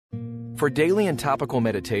For daily and topical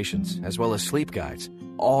meditations, as well as sleep guides,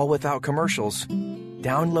 all without commercials,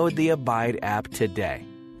 download the Abide app today.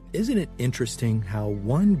 Isn't it interesting how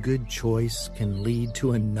one good choice can lead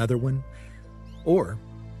to another one? Or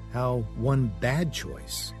how one bad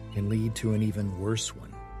choice can lead to an even worse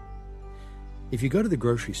one? If you go to the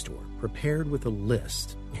grocery store prepared with a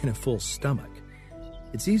list and a full stomach,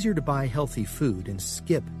 it's easier to buy healthy food and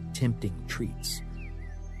skip tempting treats.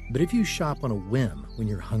 But if you shop on a whim when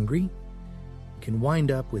you're hungry, you can wind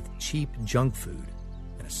up with cheap junk food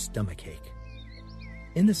and a stomachache.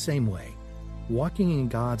 In the same way, walking in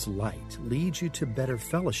God's light leads you to better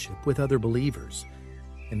fellowship with other believers,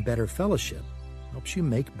 and better fellowship helps you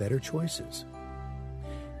make better choices.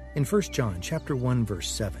 In 1 John chapter 1, verse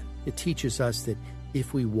 7, it teaches us that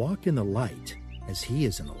if we walk in the light as He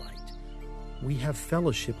is in the light, we have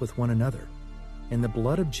fellowship with one another, and the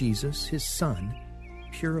blood of Jesus, His Son,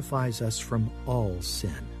 purifies us from all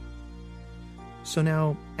sin. So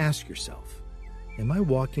now ask yourself, am I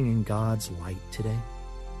walking in God's light today?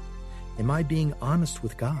 Am I being honest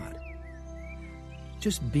with God?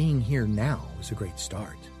 Just being here now is a great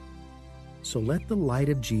start. So let the light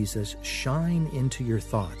of Jesus shine into your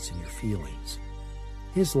thoughts and your feelings.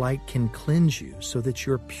 His light can cleanse you so that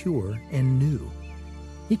you're pure and new.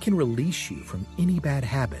 He can release you from any bad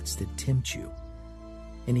habits that tempt you.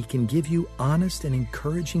 And He can give you honest and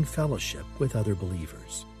encouraging fellowship with other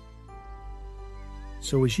believers.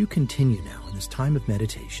 So as you continue now in this time of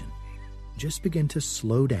meditation, just begin to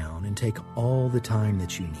slow down and take all the time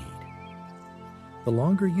that you need. The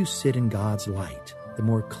longer you sit in God's light, the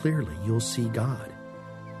more clearly you'll see God.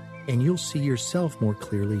 And you'll see yourself more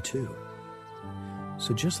clearly too.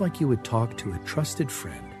 So just like you would talk to a trusted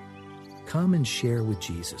friend, come and share with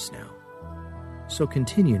Jesus now. So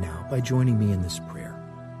continue now by joining me in this prayer.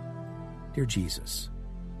 Dear Jesus,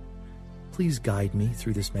 please guide me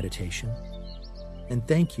through this meditation. And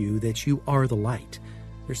thank you that you are the light.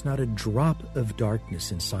 There's not a drop of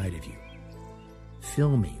darkness inside of you.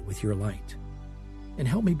 Fill me with your light and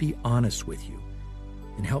help me be honest with you,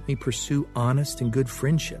 and help me pursue honest and good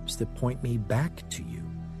friendships that point me back to you.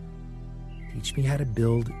 Teach me how to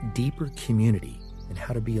build deeper community and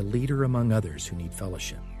how to be a leader among others who need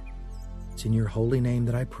fellowship. It's in your holy name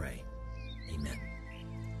that I pray. Amen.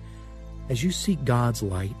 As you seek God's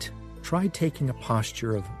light, try taking a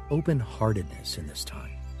posture of open-heartedness in this time.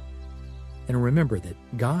 And remember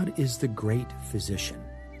that God is the great physician.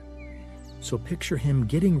 So picture Him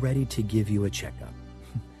getting ready to give you a checkup.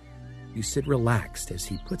 You sit relaxed as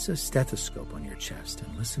He puts a stethoscope on your chest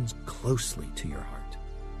and listens closely to your heart.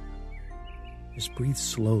 Just breathe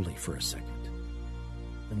slowly for a second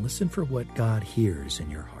and listen for what God hears in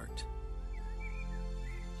your heart.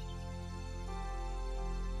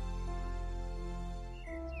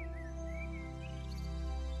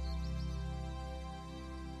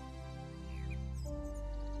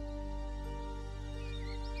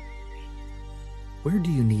 Where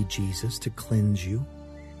do you need Jesus to cleanse you?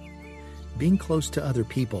 Being close to other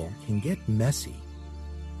people can get messy.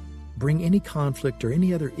 Bring any conflict or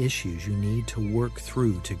any other issues you need to work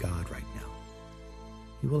through to God right now.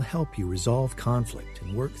 He will help you resolve conflict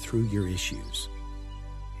and work through your issues.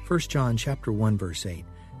 1 John chapter 1, verse 8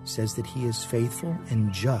 says that He is faithful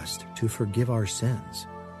and just to forgive our sins.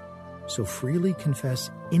 So freely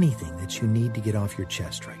confess anything that you need to get off your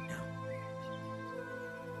chest right now.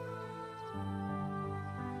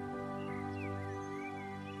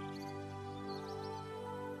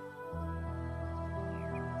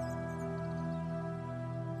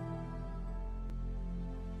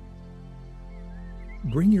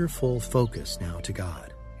 Bring your full focus now to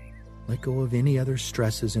God. Let go of any other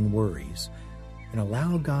stresses and worries, and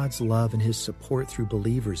allow God's love and His support through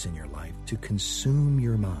believers in your life to consume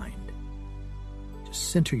your mind. Just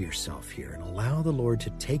center yourself here and allow the Lord to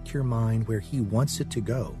take your mind where He wants it to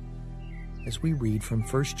go, as we read from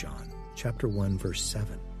 1 John chapter 1, verse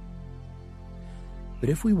 7. But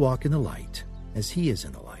if we walk in the light, as He is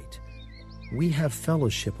in the light, we have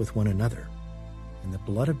fellowship with one another, and the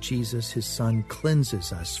blood of Jesus, His Son,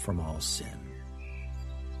 cleanses us from all sin.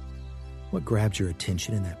 What grabbed your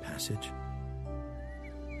attention in that passage?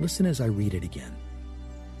 Listen as I read it again.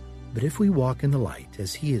 But if we walk in the light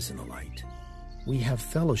as He is in the light, we have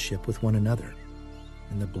fellowship with one another,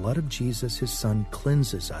 and the blood of Jesus, His Son,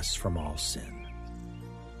 cleanses us from all sin.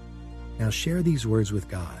 Now share these words with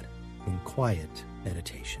God in quiet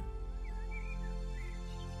meditation.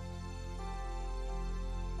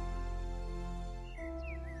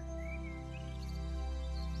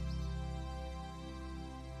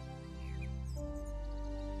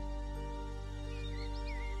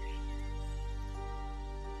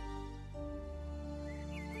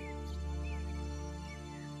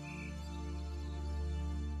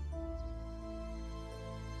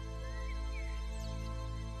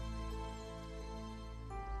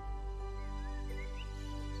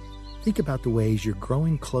 Think about the ways you're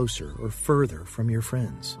growing closer or further from your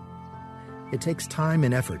friends. It takes time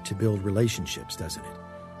and effort to build relationships, doesn't it?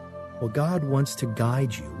 Well, God wants to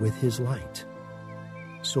guide you with His light.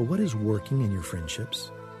 So what is working in your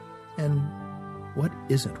friendships? And what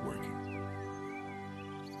isn't working?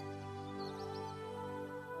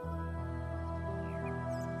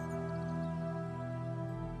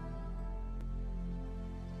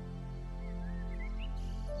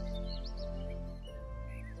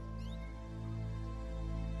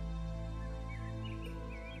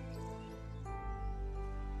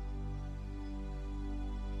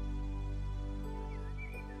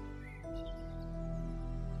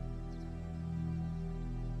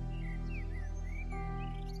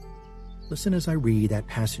 Listen as I read that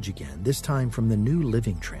passage again, this time from the New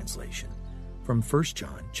Living Translation, from 1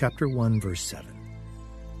 John chapter 1, verse 7.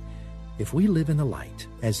 If we live in the light,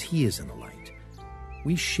 as He is in the light,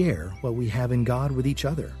 we share what we have in God with each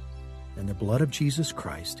other, and the blood of Jesus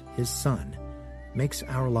Christ, His Son, makes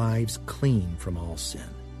our lives clean from all sin.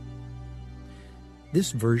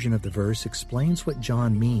 This version of the verse explains what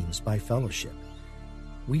John means by fellowship.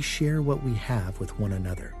 We share what we have with one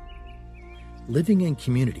another. Living in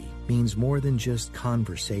community means more than just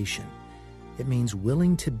conversation. It means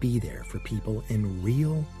willing to be there for people in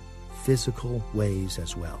real, physical ways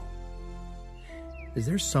as well. Is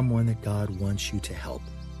there someone that God wants you to help?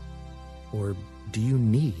 Or do you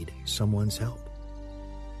need someone's help?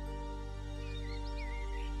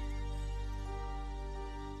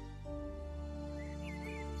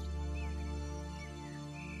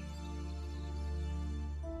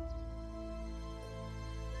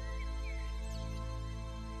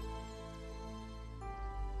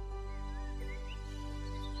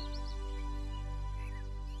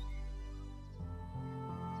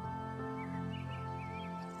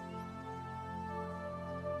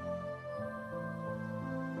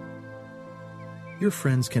 Your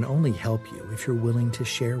friends can only help you if you're willing to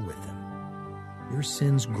share with them. Your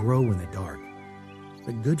sins grow in the dark,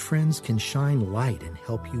 but good friends can shine light and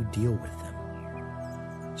help you deal with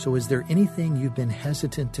them. So is there anything you've been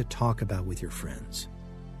hesitant to talk about with your friends?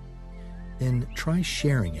 Then try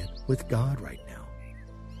sharing it with God right now.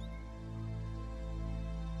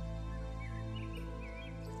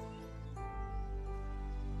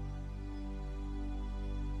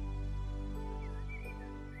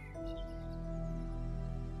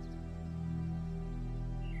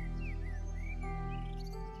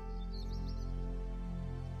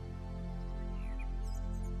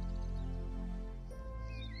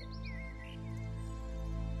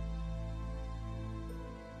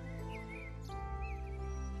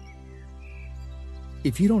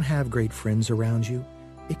 If you don't have great friends around you,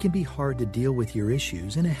 it can be hard to deal with your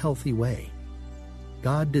issues in a healthy way.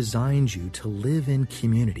 God designed you to live in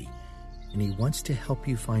community, and He wants to help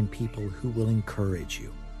you find people who will encourage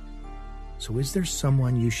you. So is there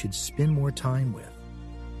someone you should spend more time with?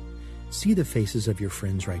 See the faces of your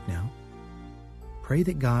friends right now. Pray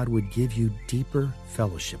that God would give you deeper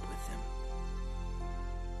fellowship with them.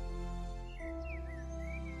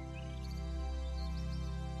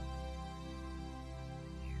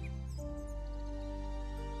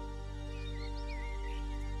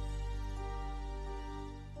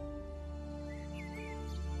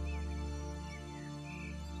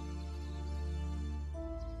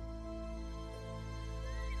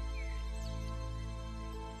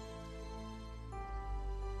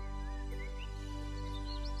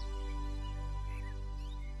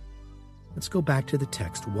 Let's go back to the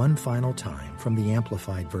text one final time from the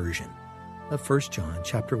Amplified Version of 1 John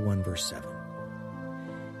chapter 1, verse 7.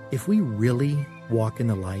 If we really walk in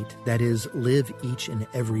the light, that is, live each and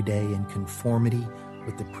every day in conformity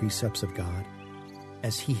with the precepts of God,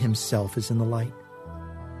 as He Himself is in the light,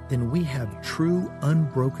 then we have true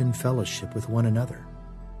unbroken fellowship with one another,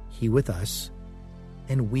 He with us,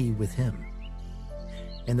 and we with Him.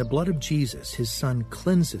 And the blood of Jesus, His Son,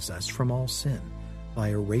 cleanses us from all sin, by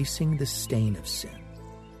erasing the stain of sin,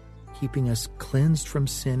 keeping us cleansed from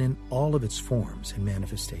sin in all of its forms and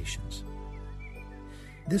manifestations.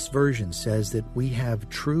 This version says that we have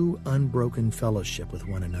true unbroken fellowship with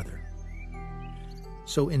one another.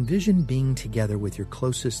 So envision being together with your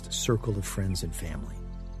closest circle of friends and family.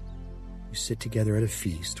 You sit together at a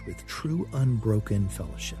feast with true unbroken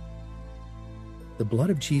fellowship. The blood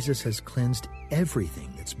of Jesus has cleansed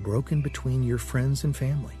everything that's broken between your friends and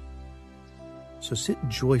family. So sit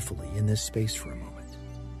joyfully in this space for a moment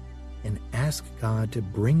and ask God to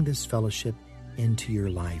bring this fellowship into your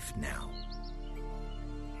life now.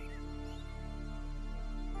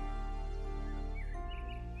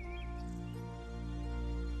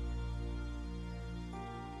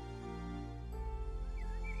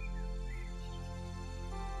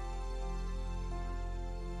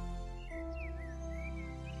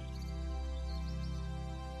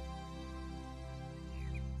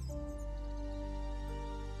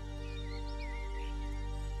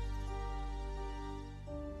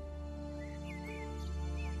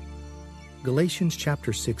 Galatians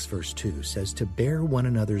chapter 6, verse 2 says to bear one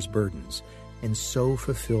another's burdens and so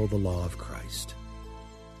fulfill the law of Christ.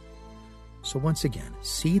 So once again,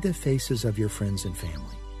 see the faces of your friends and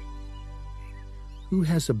family. Who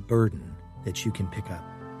has a burden that you can pick up?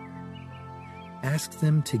 Ask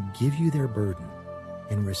them to give you their burden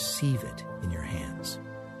and receive it in your hands.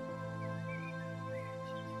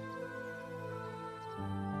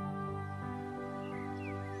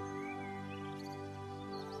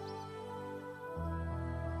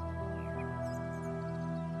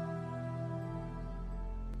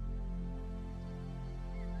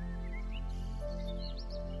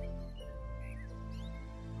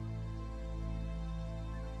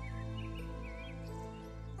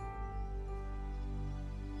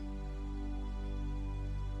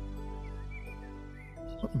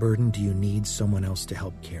 What burden do you need someone else to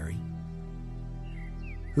help carry?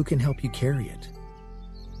 Who can help you carry it?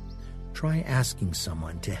 Try asking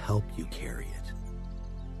someone to help you carry it.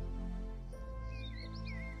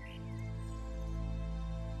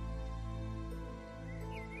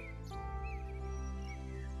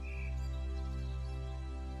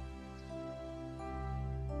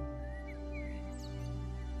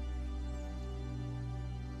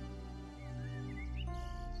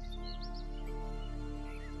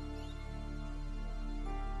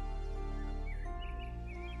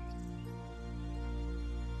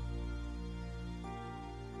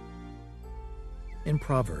 In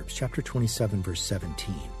Proverbs chapter 27, verse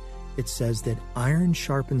 17, it says that iron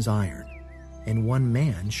sharpens iron, and one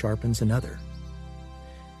man sharpens another.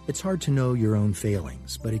 It's hard to know your own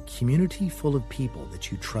failings, but a community full of people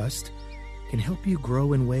that you trust can help you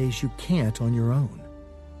grow in ways you can't on your own.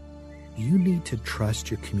 Do you need to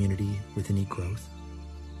trust your community with any growth?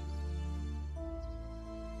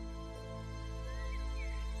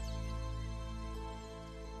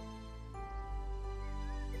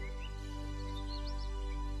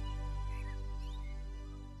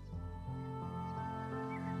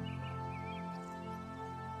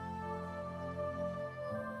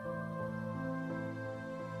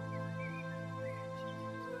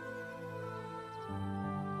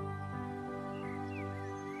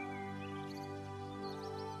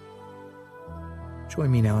 Join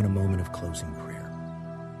me now in a moment of closing prayer.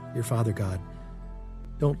 Dear Father God,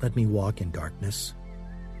 don't let me walk in darkness.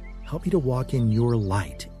 Help me to walk in your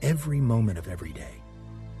light every moment of every day.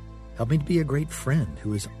 Help me to be a great friend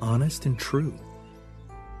who is honest and true.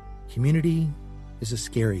 Community is a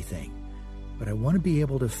scary thing, but I want to be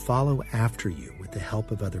able to follow after you with the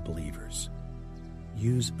help of other believers.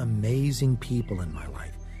 Use amazing people in my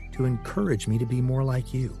life to encourage me to be more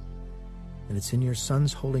like you. And it's in your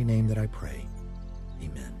Son's holy name that I pray.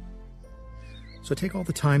 Amen. So take all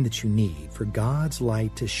the time that you need for God's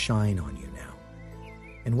light to shine on you now.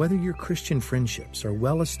 And whether your Christian friendships are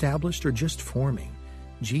well established or just forming,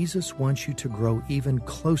 Jesus wants you to grow even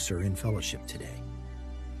closer in fellowship today.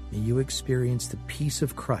 May you experience the peace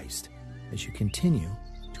of Christ as you continue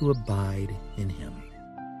to abide in Him.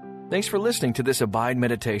 Thanks for listening to this Abide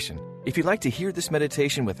meditation. If you'd like to hear this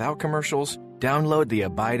meditation without commercials, download the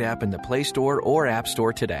Abide app in the Play Store or App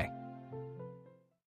Store today.